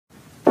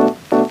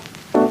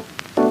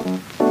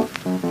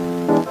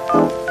Hey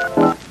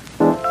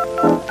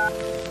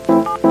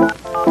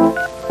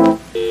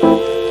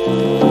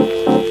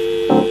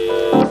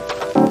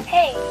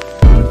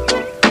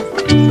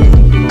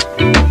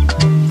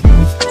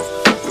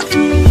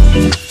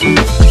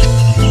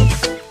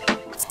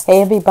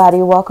everybody,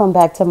 welcome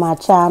back to my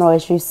channel.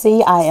 As you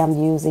see, I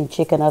am using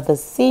chicken of the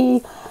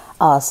sea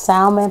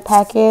salmon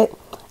packet.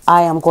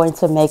 I am going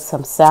to make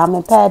some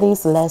salmon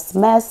patties. Let's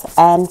mess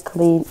and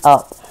clean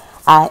up.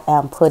 I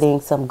am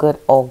putting some good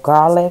old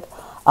garlic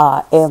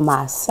in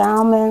my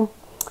salmon.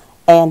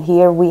 And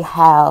here we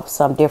have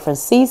some different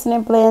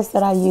seasoning blends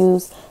that I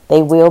use.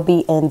 They will be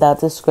in the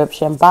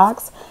description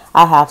box.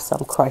 I have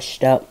some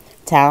crushed up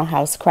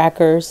Townhouse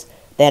crackers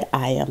that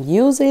I am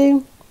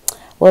using.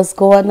 What's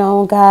going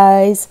on,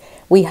 guys?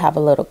 We have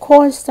a little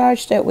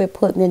cornstarch that we're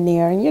putting in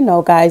there. And you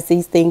know, guys,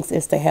 these things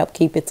is to help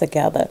keep it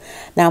together.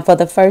 Now, for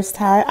the first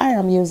time, I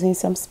am using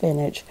some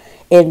spinach.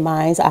 In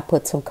mine, I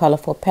put some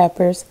colorful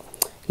peppers.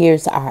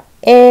 Here's our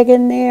egg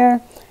in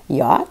there.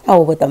 Y'all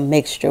know what the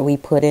mixture we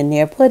put in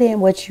there. Put in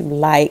what you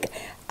like.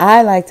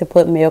 I like to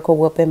put Miracle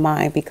Whip in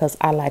mine because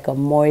I like a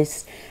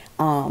moist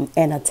and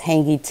a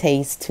tangy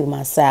taste to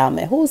my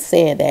salmon. Who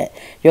said that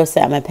your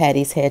salmon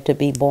patties had to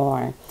be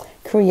born?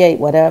 Create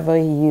whatever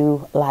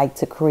you like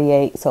to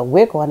create. So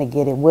we're going to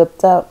get it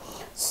whipped up,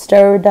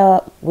 stirred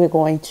up. We're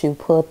going to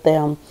put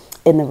them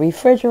in the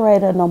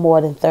refrigerator no more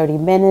than 30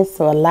 minutes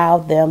to allow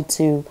them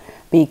to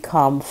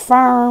become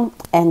firm.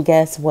 And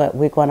guess what?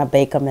 We're going to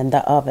bake them in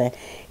the oven.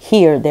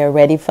 Here, they're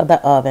ready for the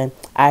oven.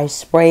 I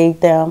sprayed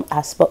them.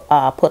 I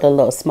put a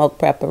little smoked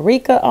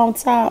paprika on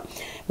top.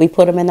 We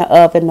put them in the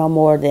oven no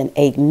more than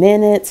 8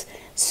 minutes.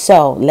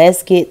 So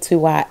let's get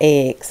to our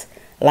eggs.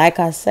 Like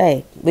I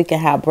say, we can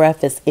have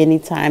breakfast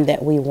anytime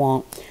that we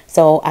want.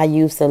 So I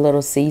used a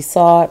little sea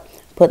salt,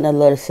 putting a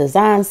little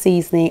Szechuan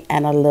seasoning,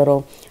 and a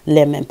little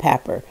lemon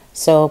pepper.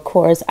 So, of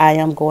course, I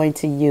am going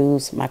to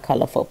use my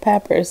colorful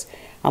peppers.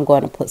 I'm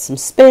going to put some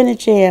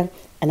spinach in,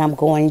 and I'm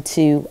going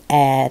to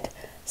add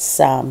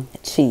some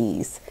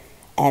cheese.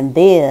 And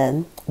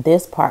then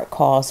this part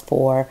calls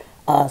for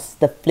us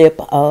the flip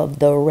of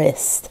the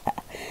wrist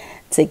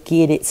to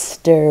get it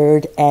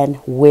stirred and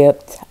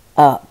whipped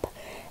up.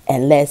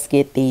 And let's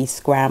get these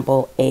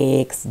scrambled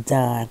eggs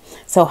done.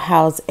 So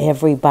how's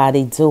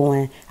everybody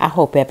doing? I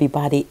hope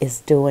everybody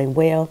is doing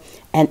well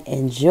and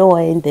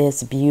enjoying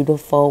this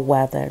beautiful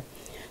weather.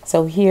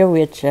 So here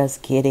we're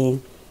just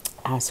getting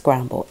our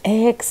scrambled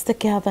eggs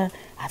together.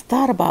 I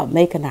thought about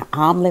making an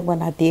omelet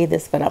when I did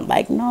this, but I'm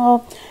like,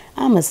 no,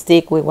 I'm going to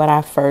stick with what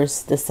I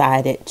first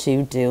decided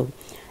to do.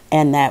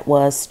 And that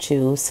was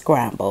to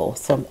scramble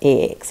some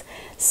eggs.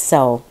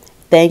 So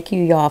thank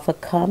you, y'all, for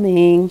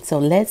coming. So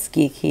let's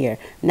get here.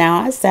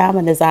 Now, our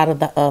salmon is out of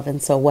the oven.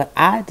 So what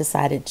I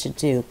decided to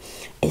do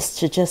is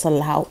to just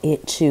allow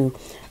it to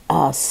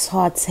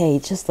saute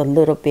just a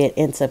little bit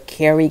into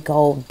Kerry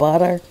gold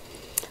butter.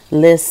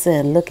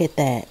 Listen, look at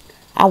that.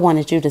 I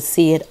wanted you to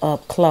see it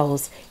up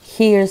close.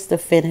 Here's the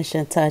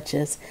finishing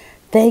touches.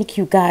 Thank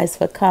you guys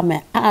for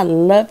coming. I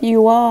love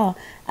you all.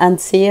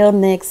 Until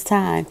next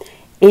time,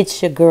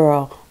 it's your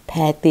girl,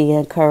 Pat the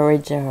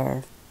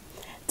Encourager.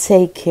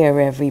 Take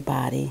care,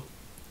 everybody.